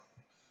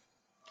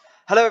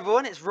Hello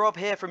everyone, it's Rob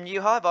here from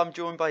UHive. I'm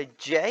joined by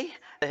Jay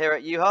here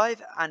at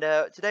UHive, and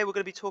today we're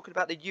going to be talking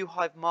about the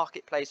UHive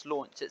Marketplace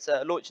launch. It's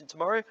launching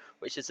tomorrow,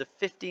 which is the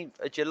 15th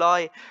of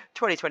July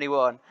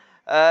 2021.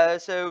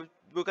 So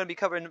we're going to be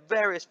covering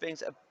various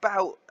things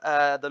about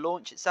the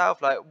launch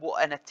itself, like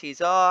what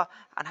NFTs are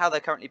and how they're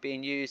currently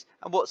being used,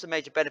 and what's the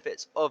major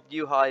benefits of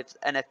UHive's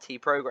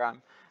NFT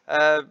program.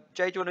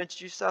 Jay, do you want to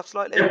introduce yourself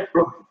slightly? Yeah,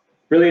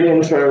 brilliant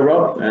intro,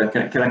 Rob.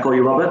 Can I call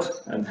you Robert?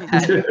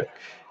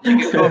 You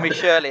can call me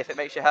Shirley if it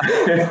makes you happy.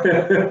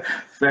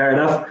 Fair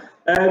enough.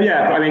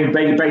 Yeah, I mean,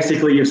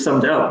 basically you've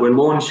summed it up. We're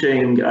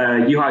launching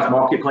UHive's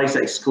Marketplace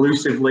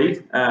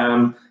exclusively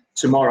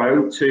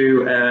tomorrow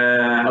to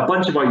a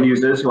bunch of our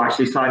users who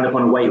actually signed up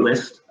on a wait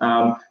list.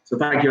 So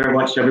thank you very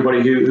much to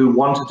everybody who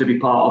wanted to be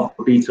part of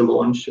the beta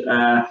launch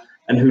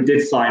and who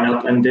did sign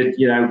up and did,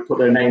 put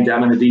their name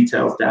down and the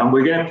details down.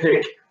 We're going to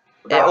pick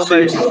about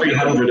 200 to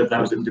 300 of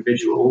those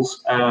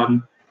individuals.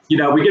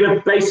 We're going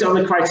to base it on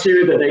the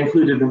criteria that they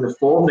included in the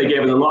form. They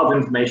gave us a lot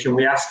of information.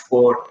 We asked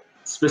for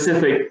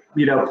specific,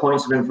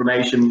 points of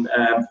information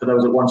for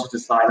those that wanted to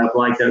sign up,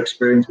 like their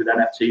experience with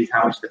NFTs,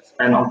 how much they've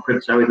spent on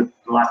crypto in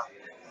the last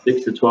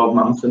 6 to 12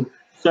 months, and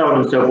so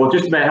on and so forth,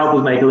 just to help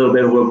us make a little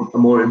bit of a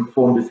more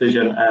informed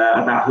decision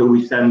about who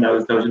we send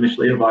those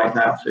initial invites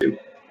out to.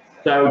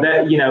 So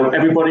that,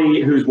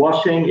 everybody who's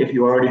watching, if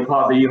you're already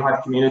part of the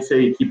UHive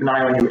community, keep an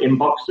eye on your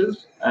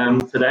inboxes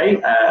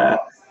today,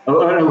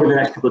 over the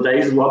next couple of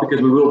days as well, because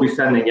we will be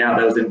sending out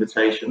those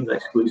invitations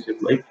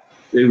exclusively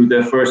to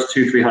the first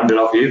 200-300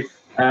 of you.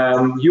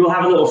 You will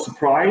have a little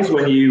surprise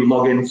when you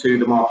log into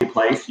the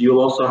marketplace.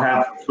 You'll also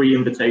have 3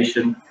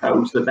 invitation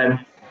codes that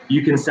then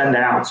you can send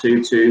out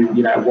to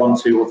 1,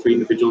 2, or 3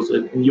 individuals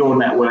in your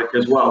network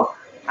as well.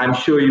 I'm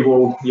sure you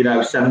will,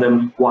 send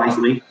them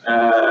wisely.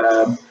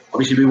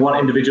 Obviously, we want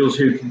individuals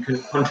who can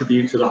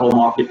contribute to the whole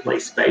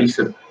marketplace space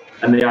and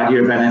the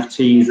idea of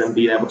NFTs and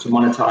being able to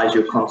monetize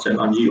your content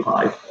on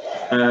UHive.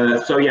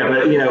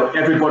 But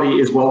everybody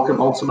is welcome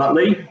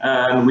ultimately.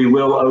 We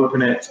will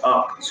open it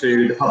up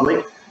to the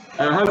public,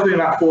 hopefully in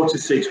about 4 to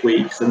 6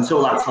 weeks.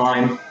 Until that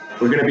time,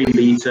 we're going to be in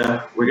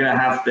beta. We're going to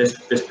have this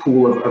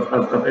pool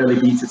of early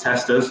beta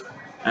testers.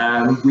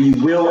 We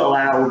will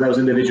allow those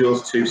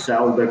individuals to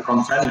sell their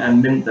content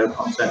and mint their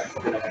content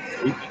with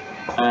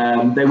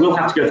NFT. They will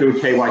have to go through a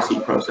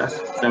KYC process.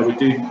 So we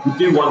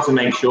do want to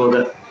make sure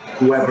that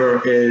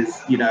whoever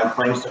is,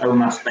 claims to own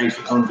that space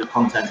and owns the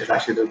content is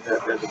actually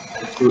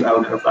the true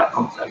owner of that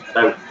content.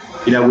 So,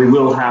 we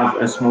will have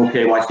a small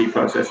KYC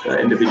process that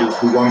individuals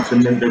who want to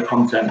mint their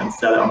content and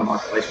sell it on the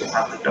marketplace will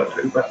have to go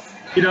through. But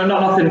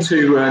nothing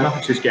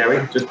too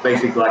scary. Just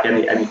basically like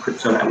any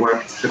crypto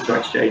network, crypto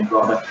exchange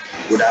rather,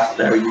 would ask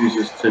their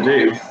users to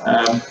do.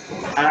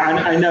 And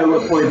I know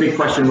probably a big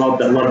question, Rob,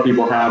 that a lot of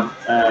people have,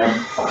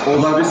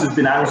 although this has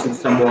been answered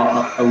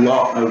somewhat a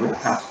lot over the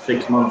past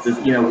 6 months, is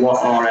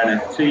what are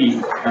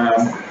NFTs?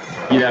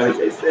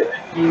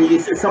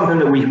 It's something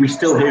that we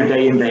still hear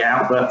day in, day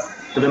out, but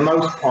for the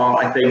most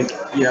part, I think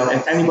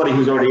if anybody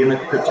who's already in the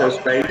crypto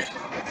space,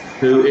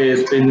 who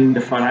is in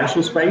the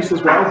financial space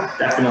as well,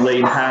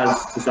 definitely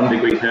has to some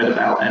degree heard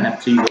about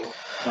NFTs,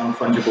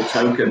 non-fungible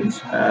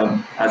tokens,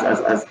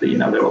 as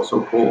they're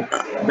also called.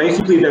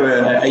 Basically,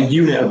 they're a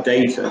unit of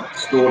data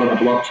stored on a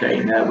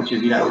blockchain, which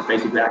is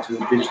basically acts as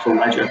a digital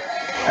ledger.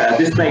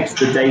 This makes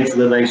the data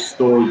that they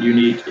store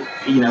unique.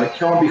 It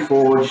can't be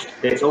forged.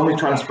 It's only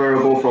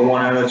transferable from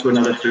one owner to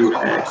another through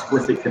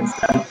explicit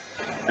consent.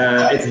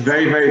 It's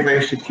very, very,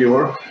 very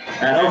secure.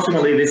 And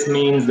ultimately, this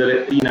means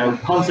that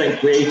content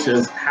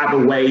creators have a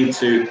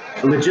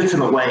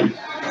legitimate way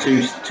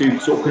to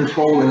sort of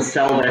control and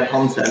sell their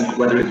content,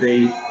 whether it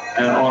be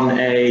on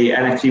a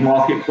NFT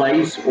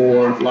marketplace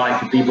or like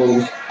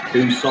Beebles,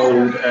 who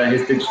sold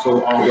his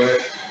digital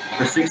artwork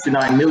for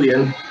 69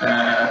 million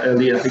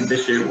earlier, I think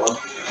this year it was,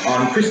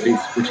 on Christie's,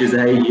 which is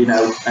a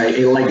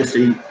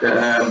legacy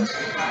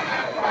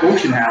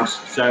auction house.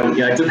 So it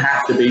doesn't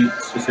have to be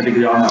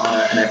specifically on an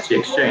NFT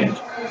exchange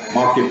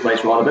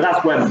marketplace rather, but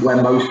that's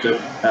where most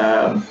of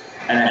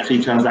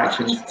NFT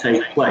transactions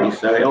take place.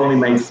 So it only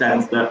made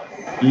sense that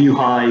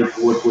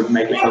UHive would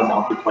make its own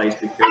marketplace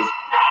because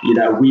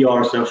we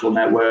are a social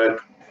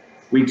network.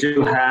 We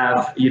do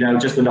have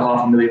just under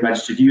 500,000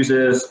 registered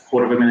users,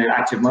 250,000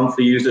 active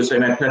monthly users. So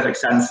it made perfect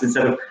sense.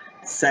 Instead of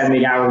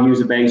sending our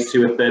user base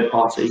to a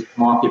third-party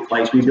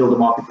marketplace, we build a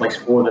marketplace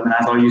for them, and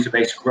as our user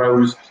base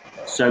grows,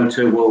 so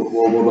too will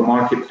the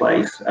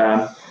marketplace.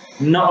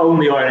 Not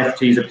only are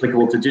NFTs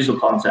applicable to digital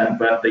content,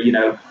 but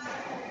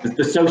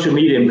the social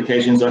media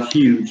implications are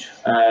huge.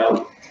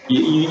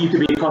 You could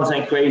be a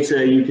content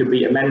creator, you could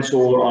be a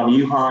mentor on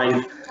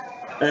UHive,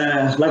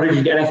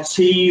 leveraging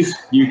NFTs.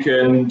 You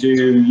can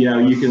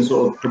you can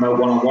sort of promote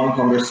one-on-one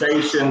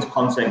conversations,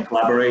 content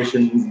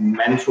collaborations,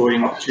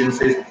 mentoring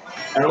opportunities,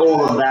 and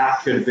all of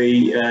that could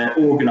be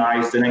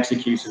organized and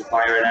executed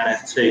via an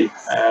NFT.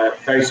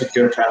 Very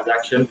secure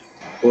transaction.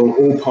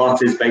 All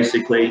parties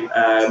basically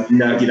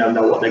know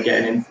what they're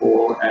getting in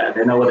for.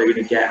 They know what they're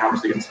going to get, how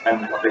much they're going to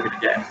spend, and what they're going to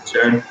get in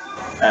return,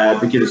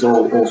 because it's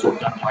all sort of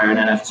done via an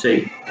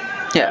NFT.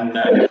 Yeah.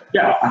 And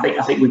yeah, I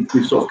think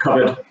we've sort of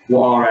covered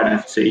what are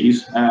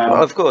NFTs.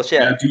 Of course,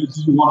 yeah. Do you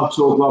want to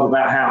talk, Rob,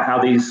 about how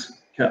these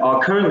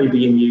are currently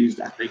being used?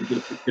 I think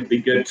it could be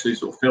good to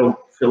sort of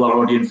fill our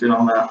audience in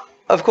on that.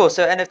 Of course,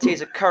 so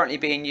NFTs are currently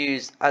being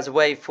used as a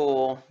way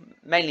for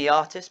mainly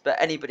artists, but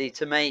anybody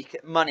to make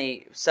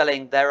money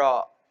selling their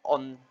art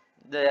on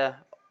the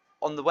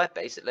on the web,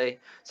 basically.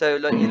 So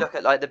look, you look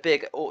at like the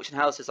big auction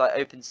houses like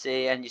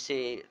OpenSea, and you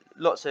see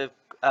lots of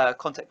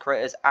content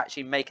creators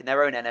actually making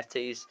their own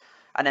NFTs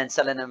and then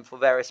selling them for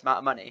various amount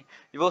of money.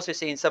 You've also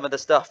seen some of the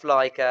stuff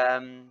like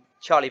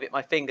Charlie Bit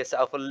My Finger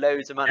sell for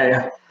loads of money,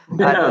 Yeah, and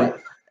yeah.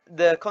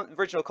 the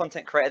original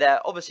content creator there,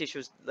 obviously she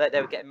was like,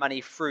 they were getting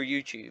money through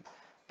YouTube,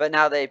 but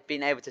now they've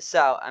been able to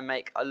sell and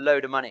make a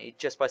load of money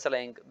just by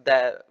selling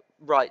their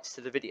rights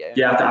to the video.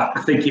 Yeah,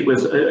 I think it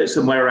was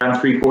somewhere around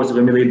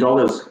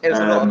 $750,000. It was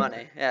a lot of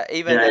money. Yeah,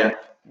 even Yeah,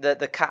 yeah.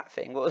 the cat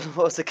thing. What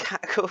was the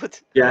cat called?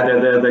 Yeah,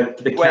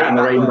 the Way cat and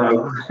the back when.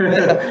 rainbow.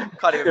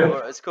 Can't even remember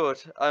what it was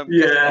called. I'm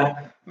guessing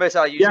Yeah, most of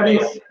our yeah. I mean,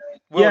 usernames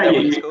will yeah, know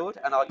what it's called,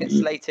 and I'll get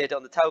slated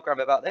on the Telegram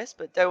about this.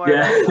 But don't worry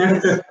about it,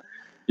 guys. yeah.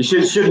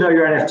 You should know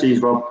your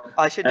NFTs, Rob.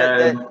 I should know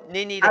that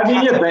Nini the I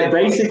mean, yeah, caterpillar.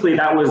 basically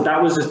that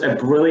was just a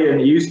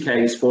brilliant use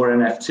case for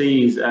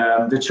NFTs.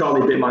 The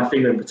Charlie Bit My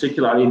Finger in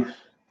particular. I mean,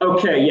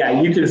 okay,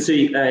 yeah, you can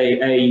see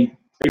a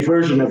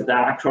version of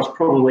that across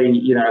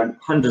probably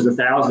hundreds of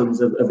thousands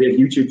of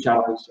YouTube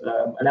channels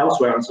and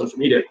elsewhere on social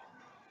media.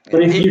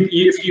 But if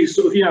you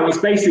sort of it's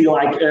basically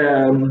like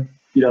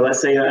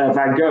let's say a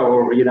Van Gogh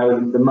or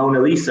the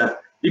Mona Lisa.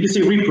 You can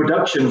see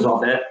reproductions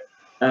of it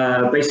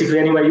basically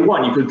anywhere you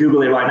want. You could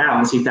Google it right now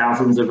and see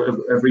thousands of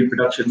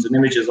reproductions and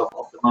images of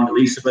the Mona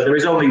Lisa, but there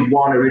is only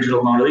one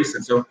original Mona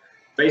Lisa. So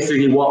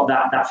basically what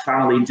that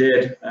family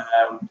did,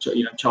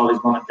 Charlie's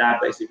mom and dad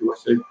basically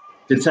was to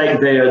take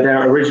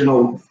their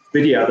original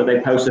video that they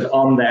posted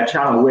on their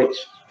channel, which,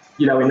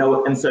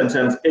 in certain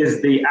terms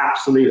is the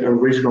absolute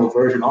original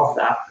version of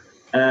that.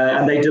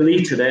 And they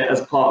deleted it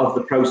as part of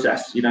the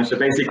process, So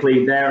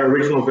basically their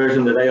original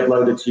version that they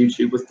uploaded to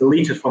YouTube was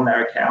deleted from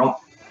their account.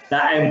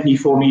 That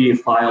MP4 media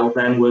file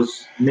then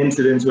was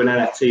minted into an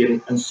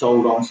NFT and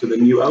sold on to the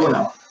new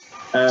owner.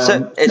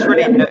 So it's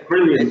really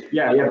brilliant.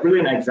 Yeah,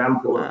 brilliant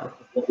example of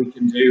what we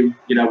can do,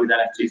 with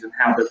NFTs and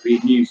how they're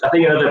being used. I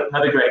think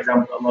another great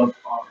example a lot of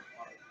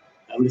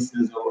our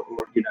listeners or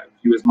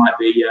viewers might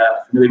be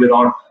familiar with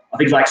are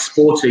things like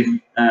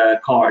sporting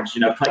cards,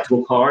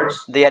 collectible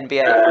cards. the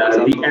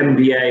NBA. The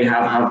NBA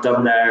have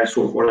done their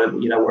sort of what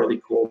are they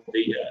called,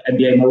 the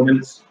NBA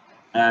moments.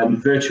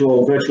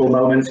 Virtual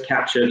moments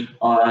captured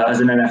as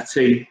an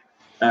NFT,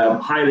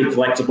 highly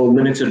collectible,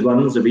 limited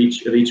runs of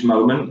each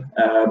moment,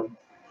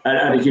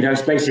 and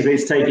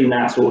it's taking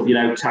that sort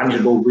of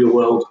tangible, real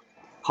world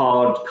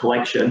card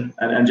collection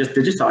and just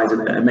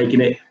digitizing it and making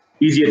it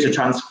easier to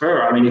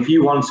transfer. I mean, if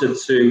you wanted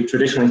to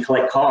traditionally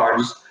collect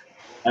cards,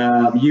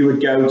 you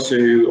would go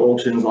to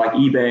auctions like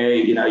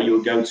eBay, you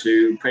would go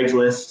to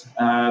Craigslist.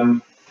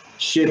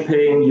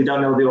 Shipping, you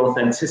don't know the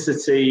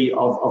authenticity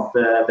of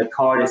the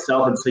card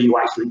itself until you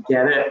actually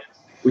get it.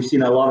 We've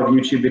seen a lot of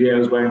YouTube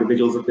videos where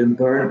individuals have been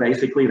burned.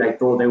 Basically, they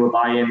thought they were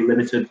buying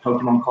limited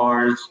Pokemon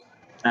cards.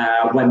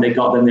 When they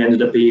got them, they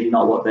ended up being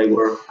not what they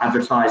were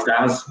advertised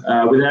as.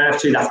 With an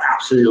NFT, that's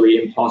absolutely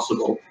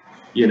impossible.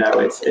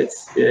 It's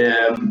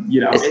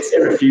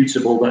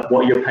irrefutable that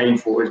what you're paying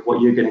for is what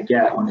you're going to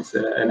get when it's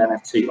an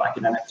NFT, like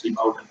an NFT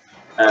moment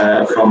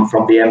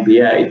from the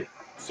NBA.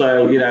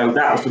 So,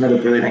 that was another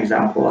brilliant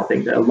example, I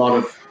think, that a lot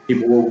of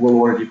people will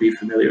already be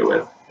familiar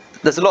with.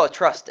 There's a lot of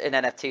trust in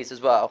NFTs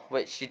as well,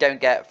 which you don't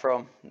get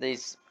from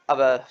these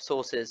other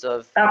sources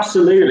of.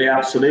 Absolutely.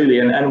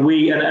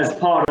 And as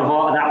part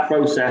of that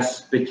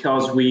process,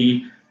 because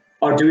we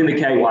are doing the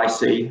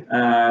KYC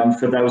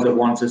for those that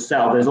want to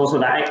sell, there's also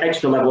that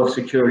extra level of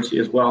security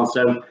as well.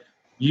 So,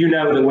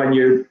 that when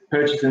you're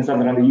purchasing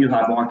something on the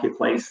UHive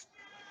marketplace,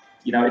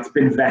 it's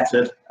been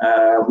vetted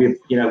with,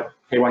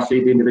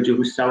 KYC, the individual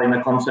who's selling the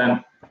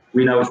content,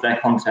 we know it's their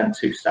content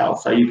to sell.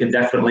 So you get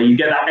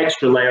that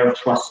extra layer of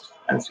trust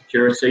and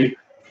security,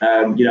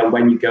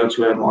 when you go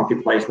to a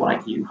marketplace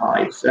like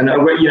UHive. And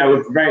we're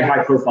a very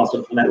high profile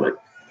social network.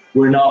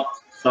 We're not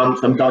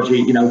some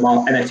dodgy,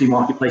 NFT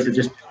marketplace that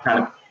just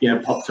kind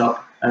of popped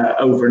up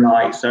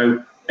overnight.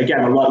 So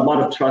again, a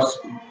lot of trust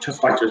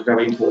factor is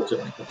very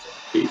important.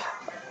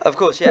 Of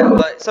course, yeah.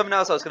 Like something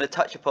else I was going to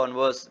touch upon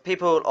was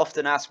people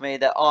often ask me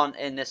that aren't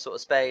in this sort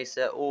of space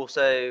that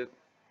also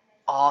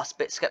are a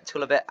bit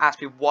skeptical of it,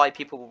 ask me why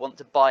people would want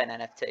to buy an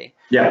NFT.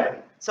 Yeah.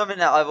 Something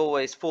that I've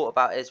always thought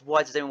about is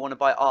why does anyone want to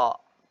buy art?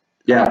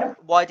 Yeah.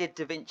 Why did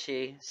Da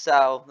Vinci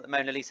sell the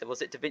Mona Lisa?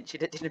 Was it Da Vinci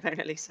that did the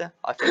Mona Lisa?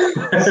 I think it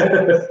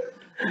was.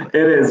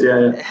 It is,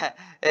 yeah.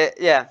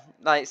 Yeah.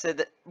 Like, so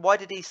why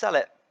did he sell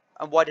it,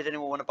 and why did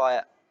anyone want to buy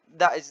it?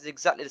 That is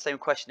exactly the same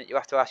question that you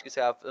have to ask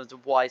yourself as to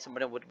why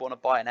somebody would want to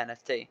buy an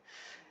NFT.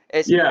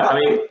 It's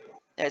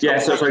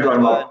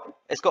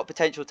got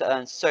potential to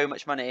earn so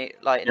much money,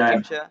 like in the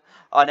future.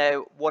 I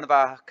know one of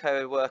our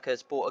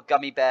co-workers bought a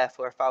gummy bear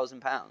for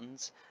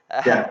 £1,000.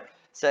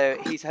 So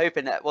he's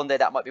hoping that one day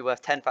that might be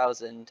worth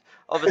 10,000.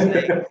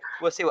 Obviously,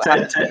 we'll see what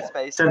happens in the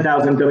space.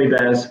 10,000 gummy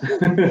bears.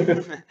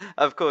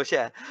 Of course,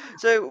 yeah.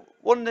 So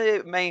one of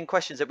the main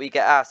questions that we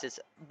get asked is,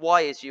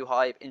 why is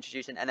UHive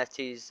introducing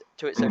NFTs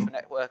to its social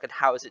network, and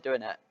how is it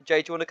doing it?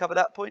 Jay, do you want to cover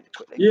that point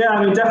quickly? Yeah,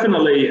 I mean,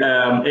 definitely,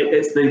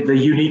 it's the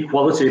unique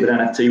quality of an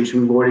NFT, which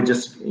we've already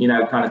just,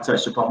 kind of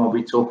touched upon when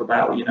we talk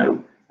about,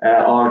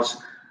 art.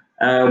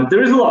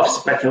 There is a lot of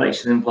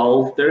speculation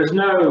involved. There is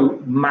no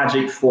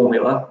magic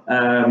formula.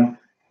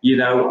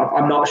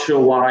 I'm not sure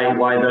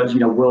why those,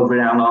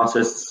 world-renowned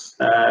artists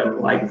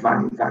like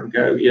Van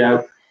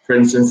Gogh, for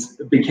instance,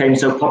 became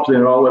so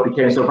popular, or it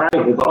became so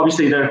valuable. But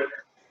obviously, there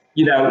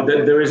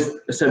is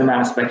a certain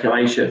amount of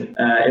speculation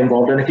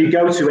involved. And if you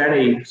go to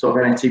any sort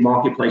of NFT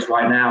marketplace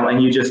right now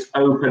and you just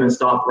open and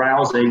start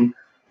browsing,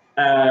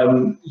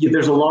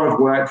 there's a lot of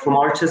work from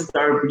artists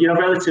that are,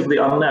 relatively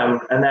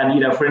unknown. And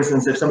then, for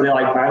instance, if somebody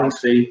like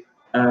Banksy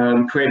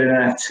created an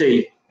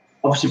NFT,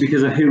 obviously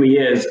because of who he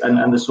is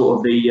and the sort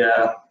of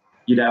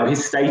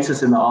his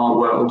status in the art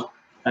world,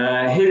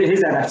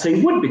 his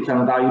NFT would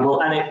become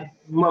valuable, and it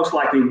most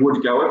likely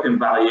would go up in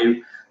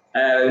value.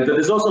 But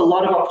there's also a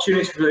lot of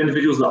opportunities for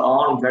individuals that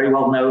aren't very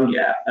well known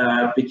yet,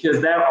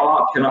 because their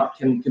art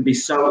can be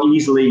so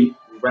easily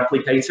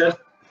replicated.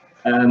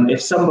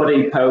 If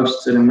somebody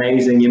posts an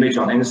amazing image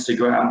on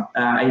Instagram,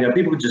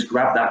 people can just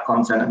grab that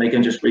content and they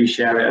can just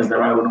reshare it as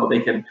their own, or they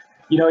can,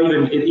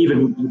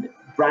 even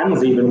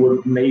brands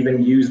may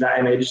even use that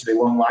image. They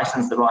won't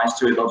license the rights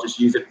to it; they'll just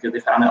use it because they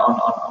found it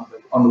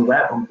on the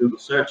web, on Google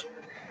search,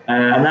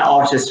 and that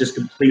artist just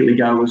completely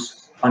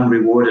goes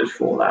unrewarded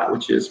for that,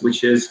 which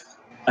is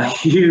a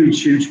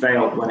huge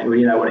fail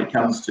when it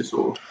comes to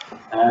sort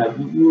of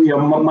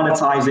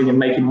monetizing and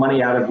making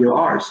money out of your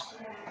art.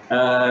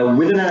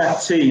 With an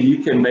NFT, you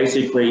can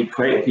basically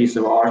create a piece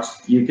of art,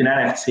 you can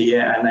NFT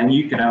it, and then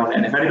you can own it.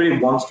 And if anybody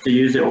wants to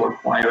use it or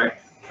acquire it,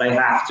 they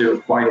have to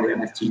acquire the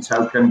NFT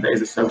token that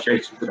is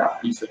associated with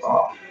that piece of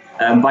art.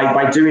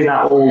 By doing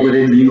that all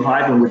within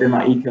UHive and within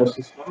that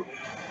ecosystem,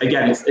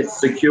 again, it's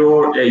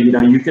secure.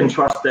 You can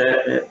trust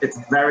it. It's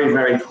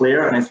very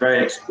clear and it's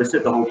very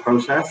explicit, the whole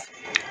process.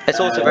 It's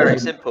also very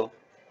simple.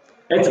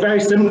 It's very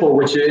simple,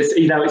 which is,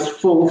 it's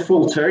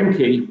full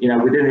turnkey,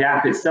 within the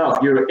app itself.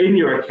 You're in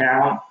your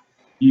account,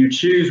 you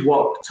choose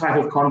what type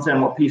of content,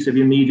 what piece of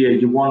your media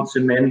you want to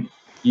mint.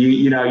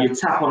 You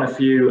tap on a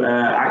few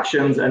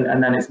actions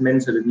and then it's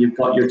minted and you've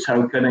got your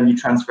token and you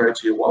transfer it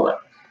to your wallet.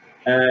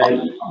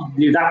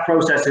 That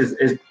process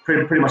is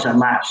pretty much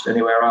unmatched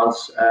anywhere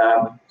else.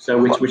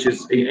 Which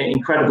is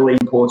incredibly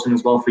important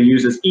as well for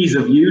users. Ease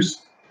of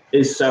use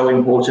is so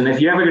important.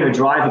 If you're ever going to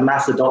drive a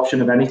mass adoption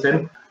of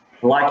anything,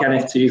 like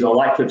NFTs or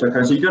like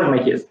cryptocurrency, you've got to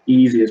make it as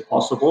easy as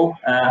possible.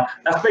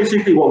 That's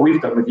basically what we've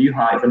done with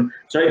UHive. And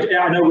so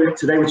I know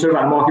today we're talking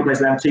about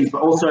marketplace and NFTs,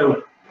 but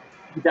also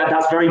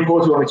that's very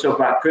important when we talk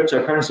about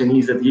cryptocurrency and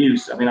ease of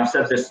use. I mean, I've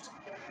said this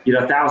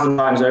 1,000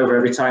 times over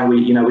every time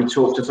we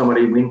talk to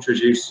somebody, we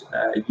introduce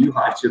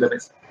UHive to them.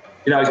 It's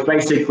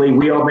basically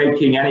we are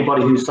making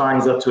anybody who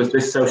signs up to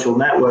this social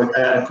network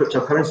a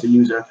cryptocurrency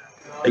user.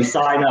 They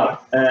sign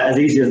up as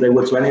easy as they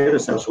would to any other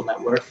social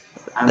network,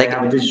 and they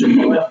have a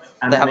digital wallet,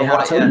 and they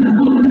have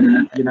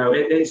token.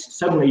 It's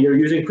suddenly you're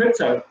using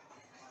crypto,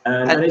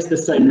 and it's the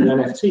same with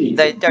NFTs.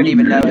 They don't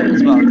even know it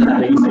as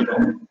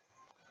well.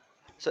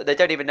 So they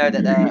don't even know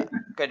that they're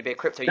going to be a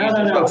crypto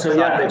user. No. So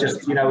yeah, they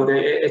just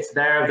it's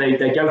there.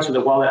 They go to the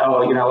wallet.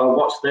 Oh,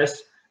 what's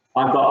this?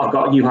 I've got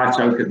UHive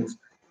tokens.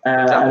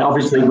 And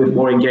obviously, with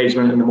more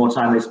engagement and the more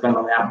time they spend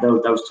on the app,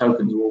 those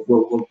tokens will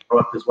go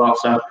up as well.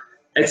 So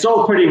it's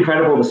all pretty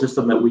incredible, the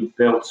system that we've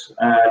built.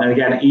 And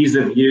again, ease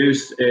of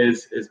use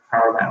is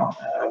paramount.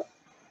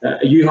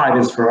 UHive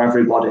is for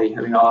everybody.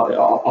 I mean,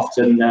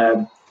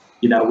 often,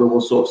 we will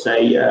sort of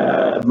say,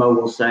 Mo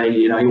will say,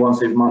 he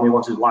wants his mom, he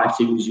wants his wife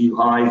to use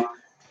UHive.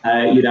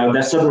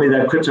 They're suddenly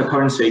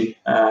cryptocurrency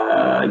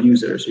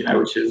users,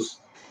 which is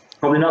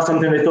probably not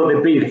something they thought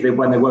they'd be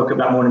when they woke up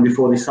that morning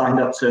before they signed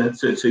up to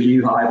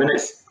UHive. And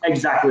it's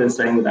exactly the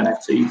same with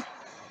NFTs.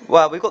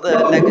 Well, we've got the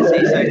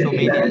legacy social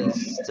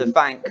medias to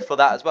thank for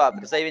that as well,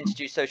 because they've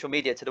introduced social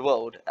media to the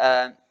world,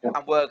 and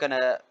we're going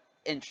to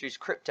introduce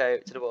crypto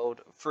to the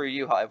world through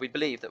UHive. We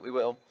believe that we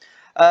will.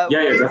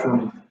 Yeah,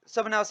 definitely.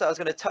 Something else that I was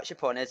going to touch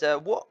upon is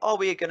what are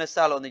we going to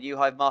sell on the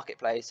UHive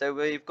marketplace? So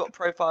we've got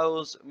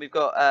profiles, we've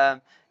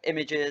got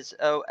images.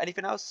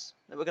 Anything else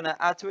that we're going to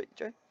add to it,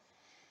 Joe?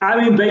 I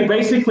mean,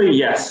 basically,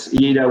 yes.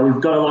 We've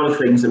got a lot of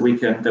things that we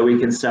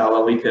can sell,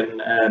 and we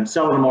can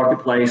sell on the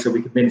marketplace, and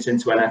we can mint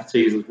into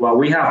NFTs as well.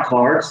 We have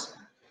cards,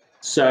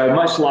 so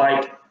much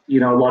like a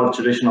lot of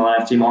traditional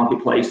NFT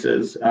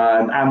marketplaces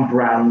and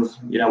brands,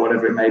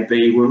 whatever it may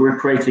be, we're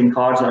creating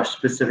cards that are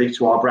specific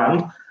to our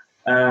brand.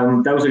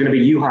 Those are going to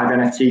be UHive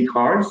NFT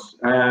cards.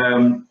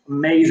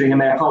 Amazing! I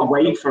mean, I can't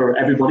wait for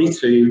everybody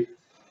to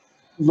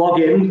log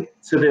in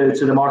to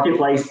the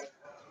marketplace.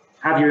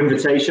 Have your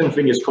invitation,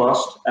 fingers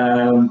crossed,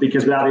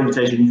 because without the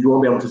invitation, you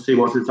won't be able to see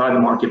what's inside the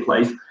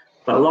marketplace.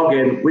 But log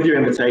in with your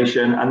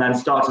invitation and then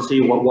start to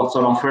see what's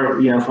on offer,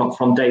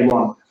 from day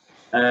one.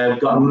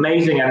 got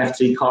amazing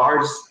NFT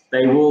cards.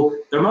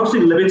 They're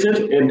mostly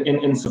limited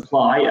in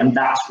supply, and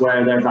that's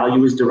where their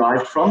value is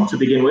derived from to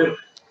begin with.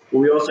 But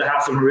we also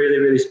have some really,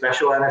 really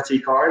special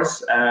NFT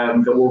cards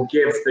that will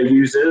give the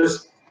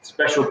users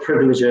special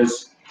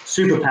privileges,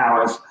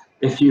 superpowers,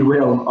 if you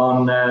will,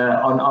 on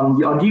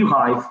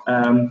uHive.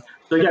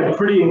 So again,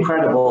 pretty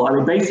incredible. I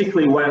mean,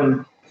 basically,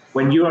 when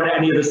you're on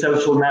any other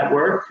social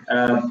network,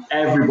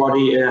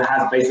 everybody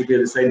has basically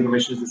the same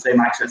permissions, the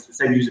same access, the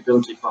same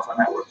usability across that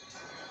network.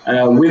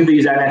 With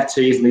these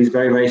NFTs and these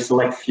very, very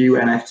select few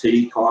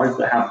NFT cards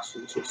that have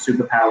sort of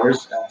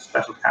superpowers,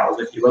 special powers,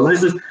 if you will. And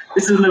this is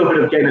a little bit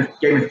of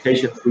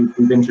gamification that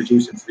we've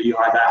introduced into the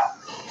uHive app.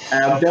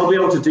 They'll be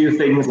able to do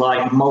things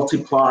like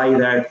multiply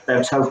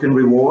their token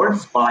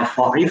rewards by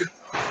 5.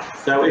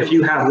 So if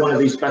you have one of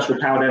these special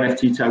powered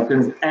NFT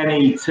tokens,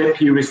 any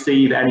tip you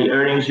receive, any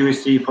earnings you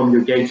receive from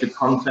your gated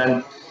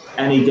content,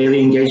 any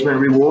daily engagement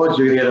rewards,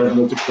 you're going to get those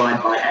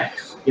multiplied by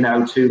X,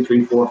 2,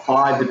 3, 4,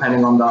 5,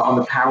 depending on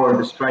the power and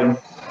the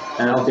strength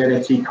of the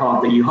NFT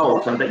card that you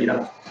hold. So that,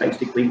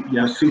 basically,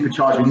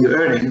 supercharging your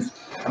earnings.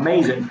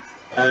 Amazing.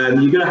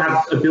 You're going to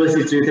have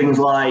ability to do things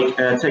like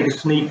take a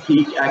sneak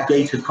peek at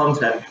gated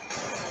content.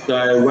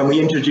 So when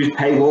we introduce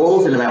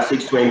paywalls in about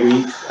 6 to 8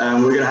 weeks,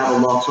 we're going to have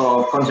a lot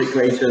of content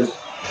creators,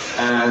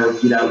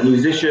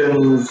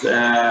 musicians,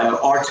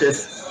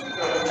 artists,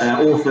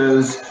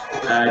 authors,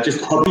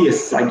 just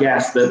hobbyists, I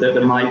guess,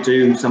 that might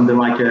do something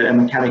like a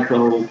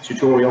mechanical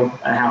tutorial,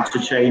 how to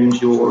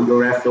change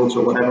your air filter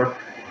or whatever,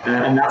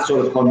 and that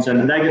sort of content.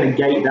 And they're going to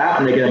gate that,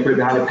 and they're going to put it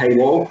behind a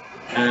paywall.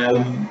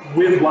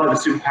 With one of the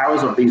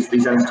superpowers of these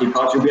NFT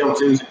cards, you'll be able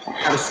to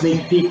have a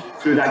sneak peek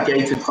through that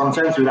gated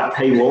content, through that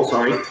paywall,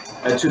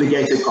 to the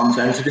gated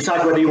content to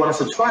decide whether you want to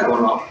subscribe or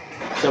not.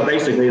 So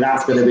basically,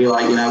 that's going to be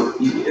like,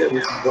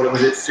 what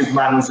was it,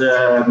 Superman's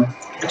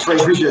X-ray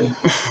vision.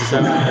 So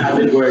as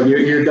it were,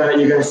 you're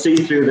going to see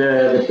through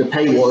the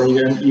paywall, and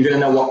you're going to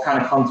know what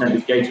kind of content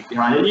is gated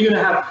behind it. You're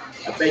going to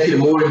make a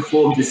more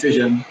informed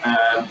decision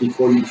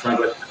before you decide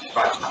whether to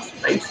subscribe to that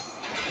space.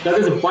 So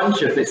there's a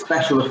bunch of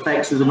special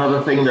effects is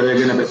another thing that they're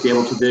going to be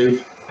able to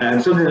do.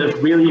 Something that's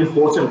really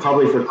important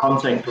probably for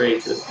content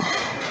creators.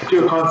 If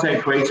you're a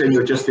content creator and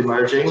you're just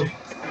emerging,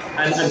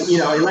 and let's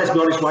be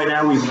honest, right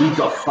now we've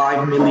got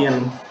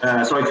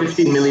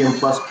 15 million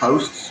plus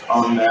posts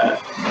on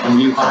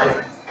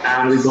uHive,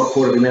 and we've got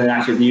 250,000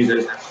 active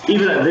users.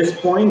 Even at this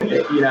point,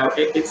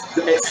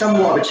 it's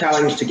somewhat of a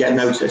challenge to get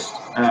noticed.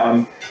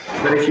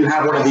 But if you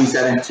have one of these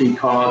NFT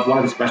cards, one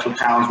of the special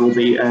powers will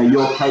be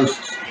your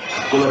posts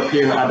will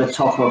appear at the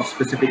top of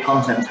specific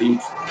content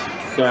feeds.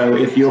 So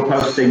if you're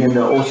posting in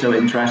the auto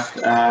interest,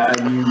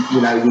 and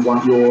you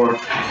want your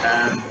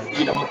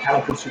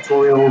mechanical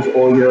tutorials,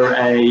 or you're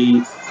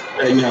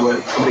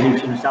somebody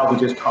who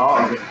salvages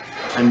cars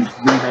and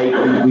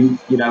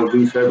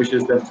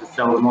refurbishes them to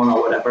sell them on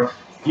or whatever,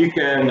 you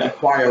can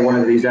acquire one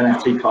of these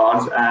NFT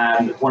cards,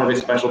 and one of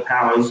its special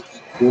powers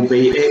will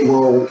be it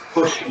will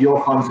push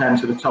your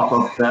content to the top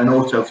of an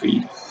auto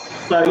feed.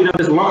 So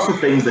there's lots of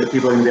things that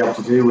people are going to be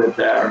able to do with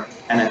their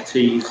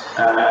NFTs,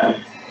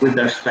 with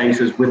their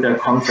spaces, with their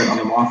content on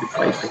the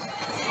marketplace.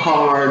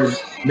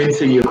 Cards,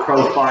 minting your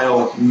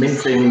profile,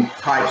 minting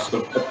types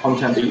of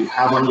content that you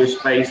have on your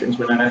space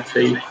into an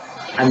NFT,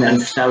 and then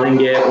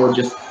selling it, or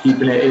just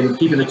keeping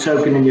the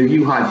token in your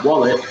uHive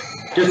wallet,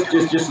 just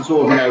to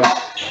sort of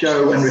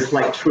show and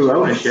reflect true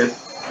ownership.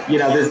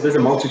 There's a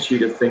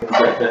multitude of things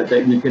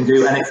that you can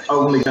do, and it's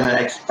only going to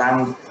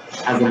expand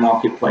as the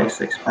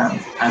marketplace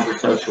expands, as the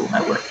social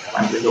network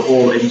expands. They're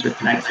all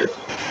interconnected,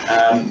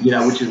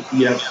 which is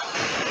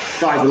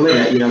sky's the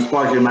limit, as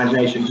far as your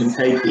imagination can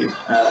take you.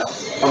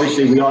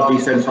 Obviously, we are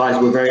decentralized.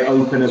 We're very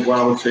open as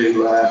well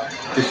to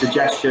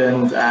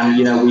suggestions,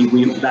 and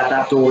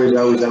that door is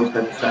always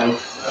open. So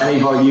any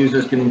of our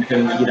users can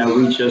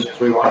reach us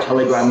through our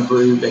Telegram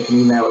group. They can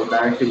email us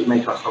directly. We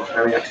make ourselves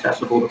very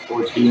accessible to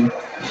the team.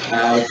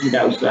 So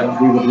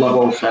we would love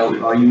also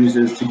our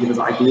users to give us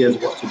ideas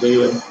what to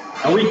do, and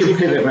we can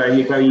pivot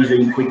very, very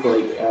easily and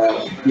quickly,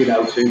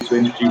 to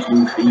introduce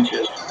new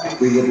features.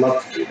 We would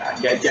love to do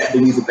that. Get the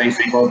user base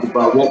involved as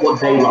well. What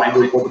they like,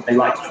 what would they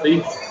like to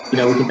see? We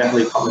can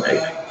definitely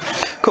accommodate.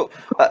 Cool.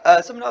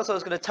 Something else I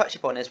was going to touch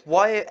upon is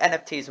why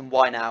NFTs and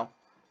why now?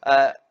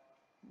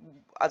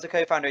 As a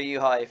co-founder of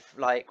uHive,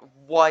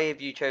 why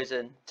have you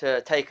chosen to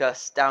take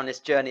us down this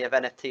journey of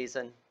NFTs,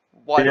 and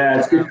why? Yeah,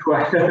 it's a good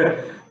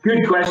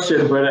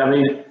question, but I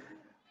mean,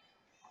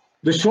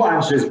 the short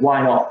answer is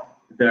why not?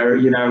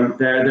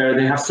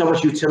 They have so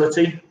much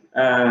utility,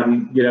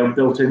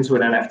 built into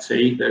an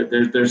NFT.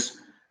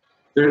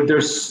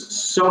 There's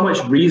so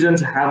much reason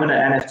to have an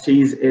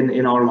NFTs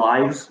in our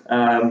lives,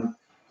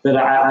 that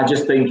I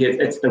just think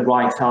it's the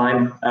right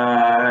time.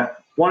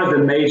 One of the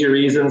major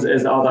reasons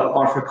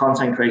are for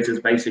content creators,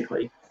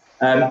 basically.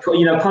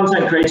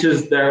 Content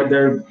creators,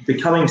 they're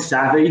becoming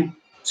savvy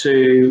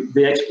to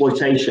the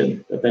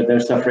exploitation that they're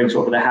suffering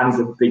sort of at the hands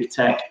of big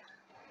tech.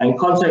 And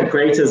content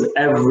creators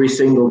every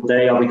single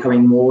day are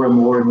becoming more and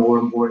more and more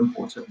and more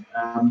important.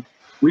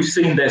 We've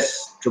seen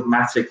this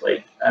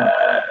dramatically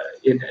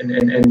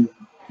in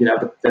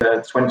the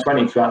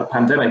 2020 throughout the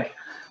pandemic.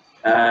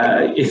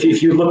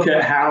 If you look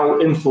at how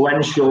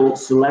influential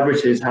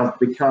celebrities have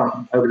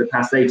become over the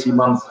past 18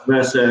 months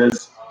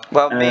versus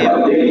well, me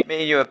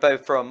and you are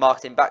both from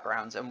marketing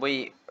backgrounds, and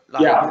we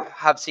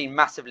have seen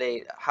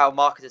massively how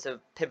marketers have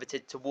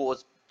pivoted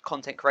towards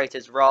content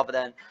creators rather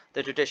than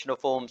the traditional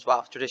forms,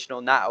 well,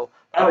 traditional now,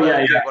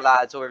 Google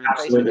ads or even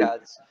Facebook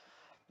ads.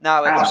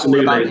 Now it's all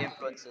about the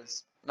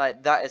influencers.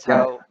 Like that is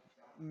how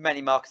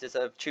many marketers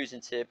are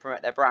choosing to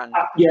promote their brand.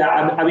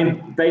 I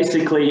mean,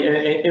 basically,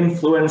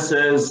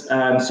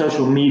 influencers,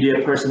 social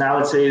media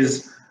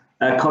personalities,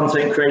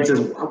 content creators,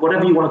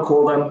 whatever you want to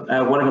call them,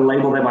 whatever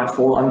label they might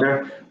fall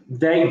under,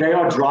 they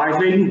are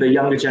driving the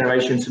younger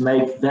generation to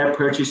make their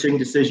purchasing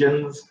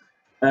decisions,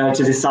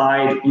 to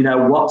decide,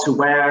 what to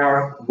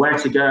wear, where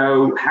to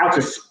go, how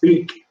to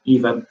speak,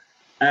 even.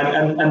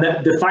 And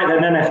the fact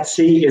that an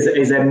NFT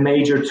is a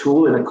major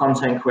tool in a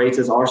content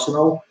creator's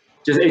arsenal,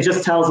 it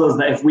just tells us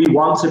that if we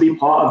want to be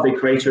part of the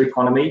creator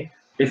economy,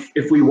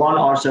 if we want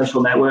our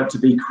social network to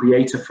be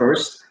creator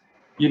first,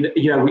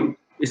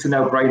 it's a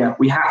no-brainer.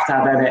 We have to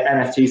have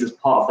NFTs as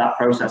part of that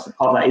process, as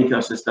part of that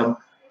ecosystem,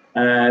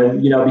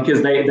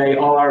 because they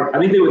are. I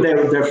think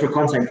they're for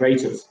content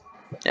creators.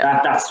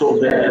 Yeah. That's sort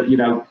of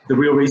the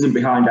real reason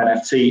behind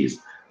NFTs,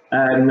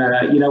 and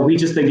we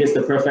just think it's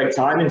the perfect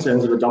time in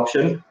terms of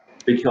adoption,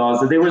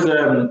 because there was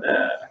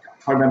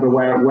I can't remember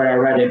where I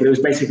read it, but it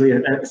was basically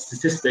a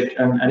statistic,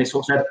 and it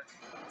sort of said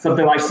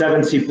something like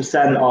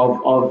 70%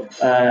 of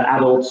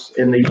adults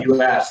in the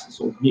US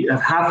sort of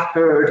have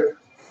heard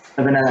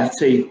of an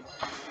NFT.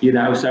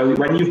 So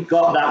when you've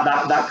got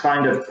that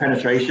kind of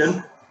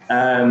penetration,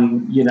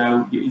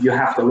 you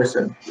have to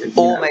listen.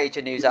 All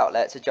major news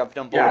outlets are jumping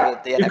on board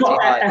with the NFT. You've got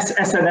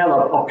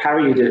SNL are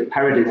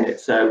parodying it,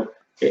 so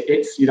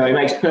it's it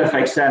makes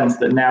perfect sense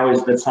that now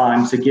is the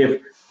time to give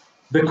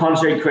the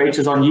content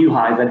creators on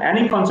UHive and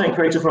any content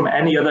creator from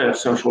any other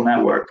social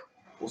network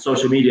or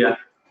social media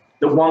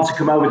that want to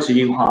come over to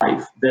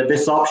UHive,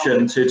 this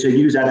option to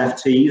use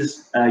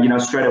NFTs,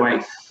 straight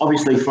away.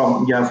 Obviously,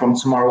 from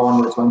tomorrow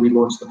onwards when we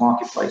launch the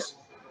marketplace.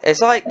 It's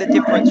like the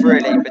difference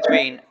really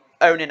between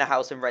owning a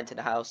house and renting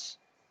a house.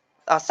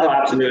 That's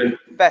absolutely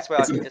the best way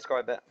I can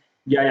describe it.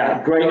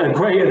 Yeah,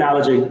 great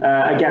analogy.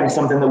 Again,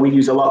 something that we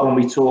use a lot when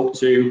we talk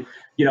to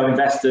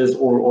investors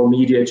or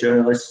media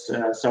journalists,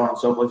 so on and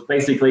so forth.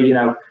 Basically,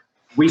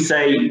 we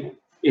say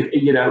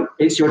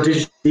it's your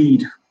digital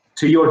deed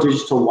to your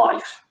digital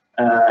life,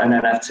 an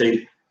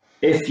NFT.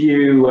 If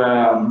you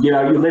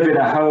you live in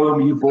a home,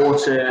 you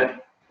bought it,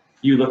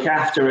 you look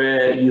after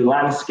it, you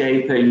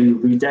landscape it, you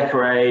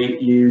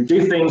redecorate, you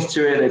do things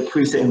to it that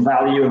increase it in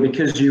value, and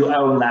because you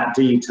own that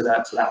deed to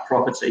that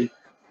property,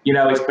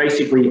 it's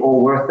basically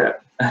all worth it.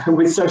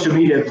 With social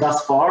media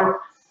thus far,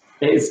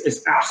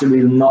 it's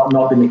absolutely not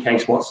been the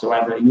case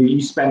whatsoever. You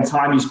spend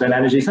time, you spend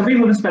energy. Some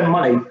people even spend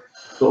money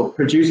sort of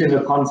producing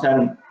the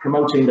content,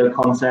 promoting the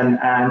content,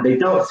 and they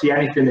don't see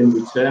anything in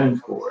return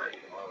for it.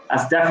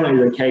 That's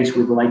definitely the case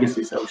with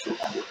legacy social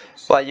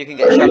networks. Well, you can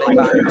get shelling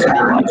back.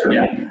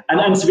 Yeah,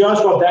 and to be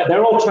honest, Rob,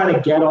 they're all trying to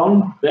get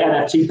on the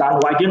NFT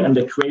bandwagon and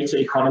the creator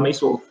economy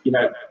sort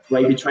of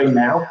gravy train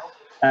now,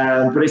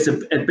 but it's a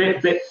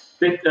bit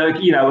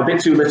a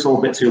bit too little,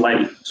 a bit too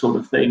late sort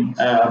of thing.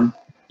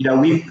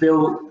 We've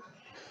built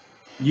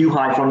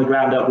UHive from the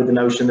ground up with the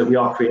notion that we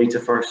are creator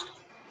first.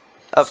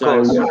 Of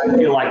course. I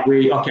feel like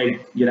we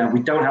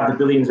don't have the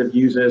billions of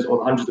users or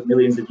the hundreds of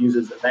millions of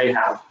users that they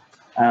have,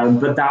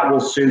 but that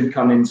will soon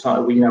come in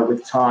time,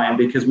 with time,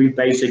 because we've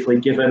basically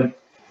given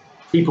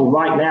people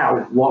right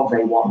now what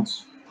they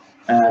want,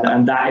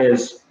 and that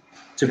is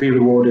to be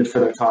rewarded for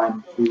their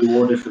time, to be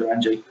rewarded for their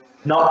energy,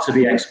 not to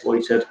be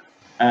exploited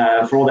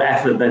for all the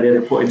effort that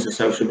they put into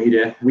social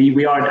media.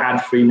 We are an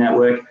ad-free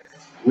network.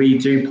 We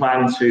do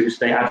plan to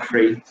stay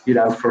ad-free,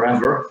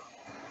 forever.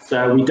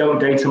 So we don't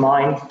data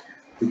mine.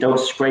 We don't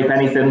scrape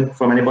anything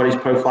from anybody's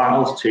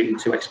profiles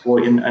to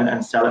exploit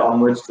and sell it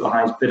onwards to the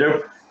highest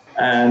bidder.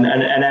 And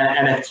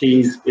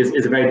NFTs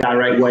is a very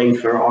direct way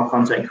for our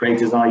content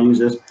creators and our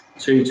users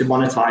to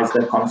monetize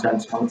their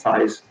content,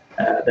 monetize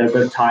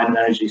their time and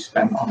energy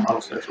spent on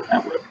a social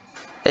network.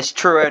 It's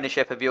true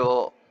ownership of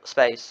your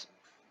space.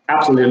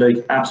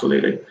 Absolutely.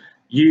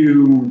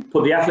 You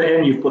put the effort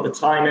in, you've put the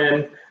time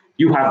in,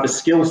 you have the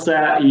skill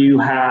set, you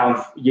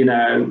have,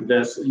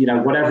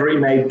 whatever it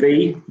may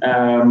be,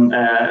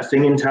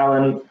 singing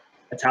talent,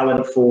 a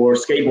talent for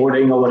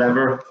skateboarding or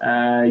whatever,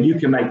 you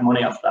can make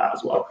money off that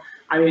as well.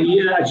 I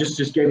mean, that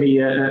just gave me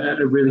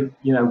a really,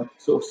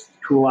 sort of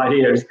cool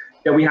idea.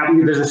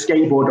 There's a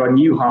skateboarder on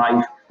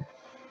UHive.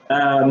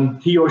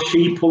 He or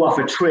she pull off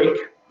a trick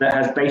that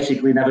has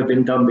basically never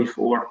been done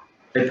before.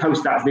 They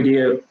post that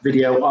video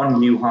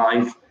on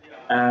UHive.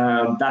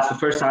 That's the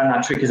first time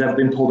that trick has ever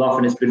been pulled off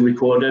and it's been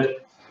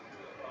recorded.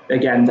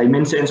 Again, they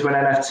mint it into an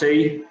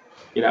NFT.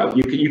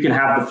 You can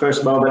have the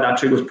first moment that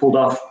trick was pulled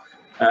off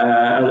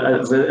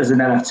as an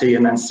NFT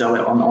and then sell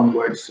it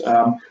onwards.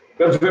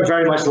 But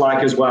very much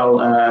like as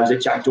well as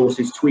Jack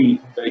Dorsey's tweet.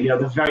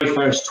 The very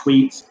first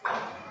tweet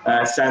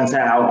sent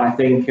out, I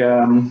think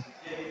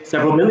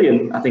several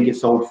million, I think it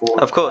sold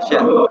for. Of course,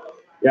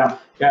 yeah.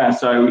 Yeah.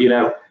 So,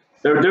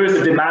 there is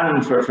a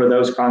demand for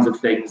those kinds of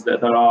things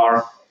that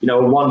are,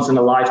 once in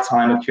a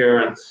lifetime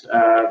occurrence.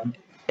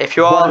 If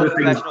you One are of a the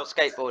things, professional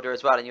skateboarder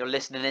as well and you're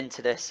listening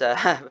into this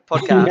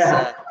podcast,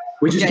 yeah,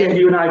 we just gave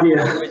you an idea.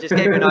 we just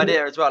gave you an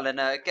idea as well, and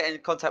get in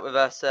contact with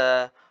us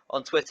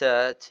on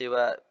Twitter to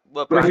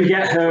But if you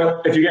get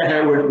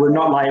hurt, we're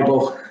not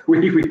liable.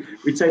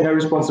 We take no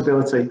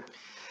responsibility.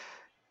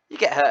 You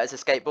get hurt as a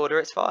skateboarder,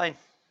 it's fine.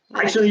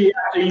 Actually,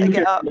 They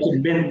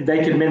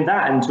can mint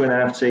that into an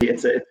NFT.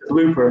 It's a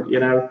looper,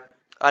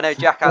 I know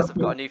Jackass have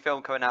got a new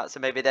film coming out, so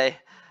maybe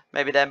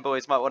them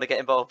boys might want to get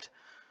involved.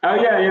 Oh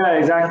yeah,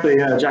 exactly.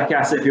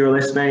 Jackass, if you're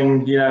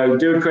listening,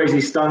 do a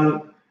crazy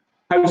stunt,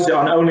 post it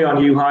only on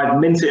UHive,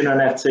 mint it in an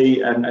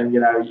NFT, and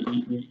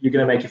you're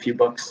going to make a few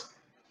bucks.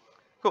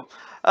 Cool.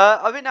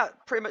 I think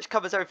that pretty much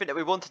covers everything that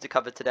we wanted to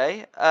cover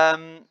today.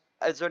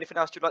 Is there anything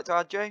else you'd like to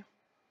add, Jay?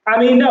 I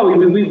mean, no,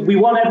 we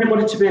want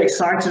everybody to be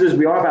excited as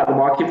we are about the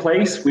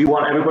marketplace. We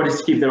want everybody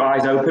to keep their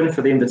eyes open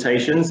for the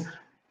invitations.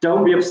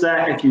 Don't be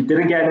upset if you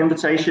didn't get an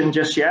invitation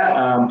just yet.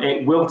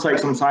 It will take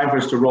some time for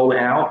us to roll it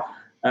out.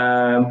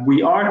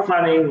 We are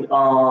planning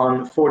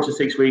on 4 to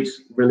 6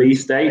 weeks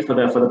release date for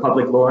the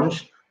public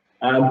launch.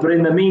 But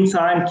in the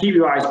meantime, keep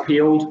your eyes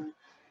peeled.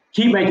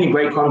 Keep making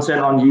great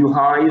content on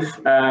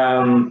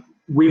UHive.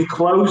 We've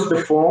closed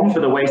the form for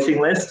the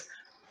waiting list,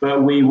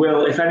 but we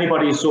will, if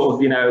anybody's sort of,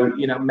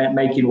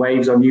 making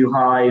waves on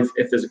UHive,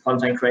 if there's a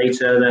content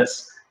creator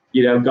that's,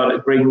 got a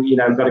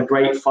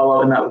great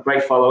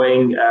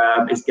following,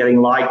 is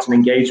getting liked and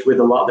engaged with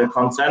a lot of their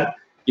content.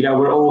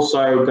 We're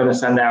also going to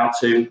send out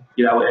to,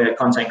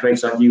 content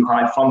creators on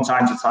UHive from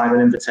time to time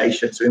an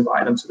invitation to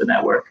invite them to the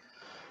network.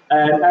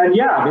 And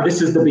yeah, I mean,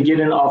 this is the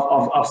beginning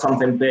of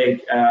something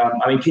big.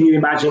 I mean, can you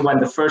imagine when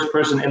the first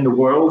person in the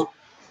world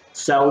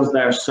sells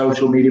their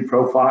social media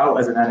profile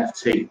as an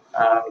NFT?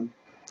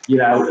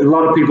 A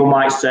lot of people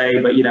might say,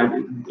 but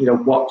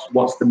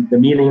what's the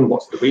meaning?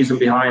 What's the reason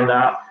behind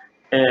that?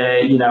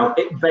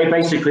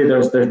 Basically,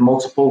 there's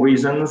multiple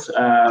reasons.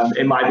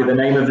 It might be the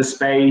name of the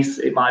space.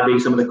 It might be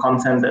some of the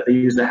content that the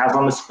user has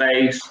on the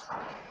space.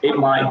 It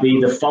might be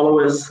the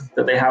followers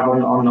that they have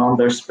on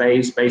their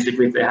space.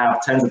 Basically, if they have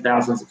tens of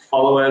thousands of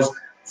followers,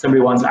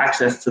 somebody wants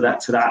access to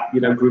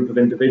that group of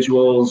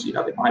individuals.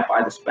 They might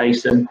buy the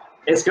space, and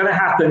it's going to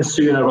happen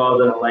sooner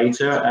rather than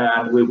later.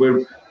 And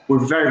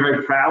we're very,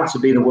 very proud to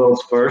be the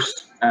world's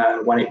first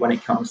when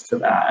it comes to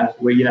that.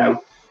 And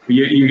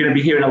you're going to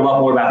be hearing a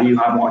lot more about the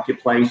UHive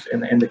marketplace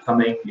in the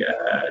coming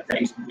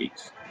days and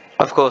weeks.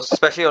 Of course,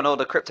 especially on all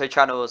the crypto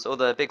channels, all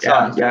the big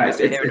sites. Yeah,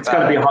 it's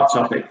going to be a hot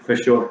topic for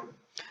sure.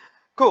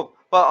 Cool.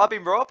 Well, I've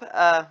been Rob.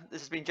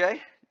 This has been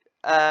Jay.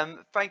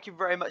 Thank you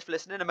very much for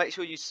listening, and make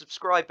sure you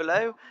subscribe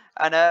below.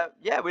 And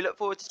we look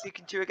forward to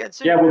speaking to you again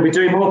soon. Yeah, we'll be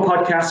doing more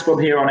podcasts from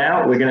here on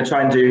out. We're going to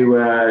try and do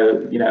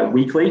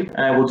weekly.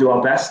 We'll do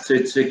our best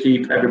to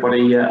keep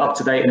everybody up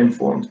to date and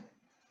informed.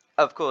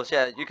 Of course,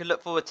 yeah. You can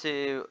look forward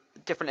to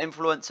different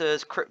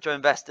influencers, crypto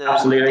investors.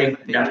 Absolutely.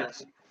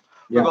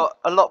 We've got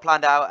a lot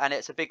planned out, and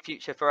it's a big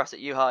future for us at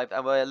UHive,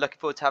 and we're looking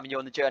forward to having you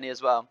on the journey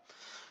as well.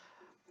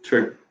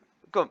 True.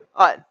 Cool.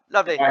 All right,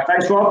 lovely. All right,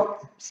 thanks,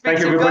 Rob. Thank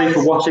you, everybody,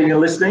 for watching and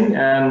listening,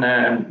 and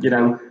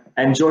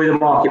enjoy the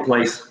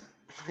marketplace.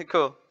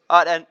 Cool. All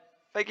right, then.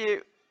 Thank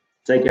you.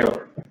 Take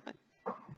care.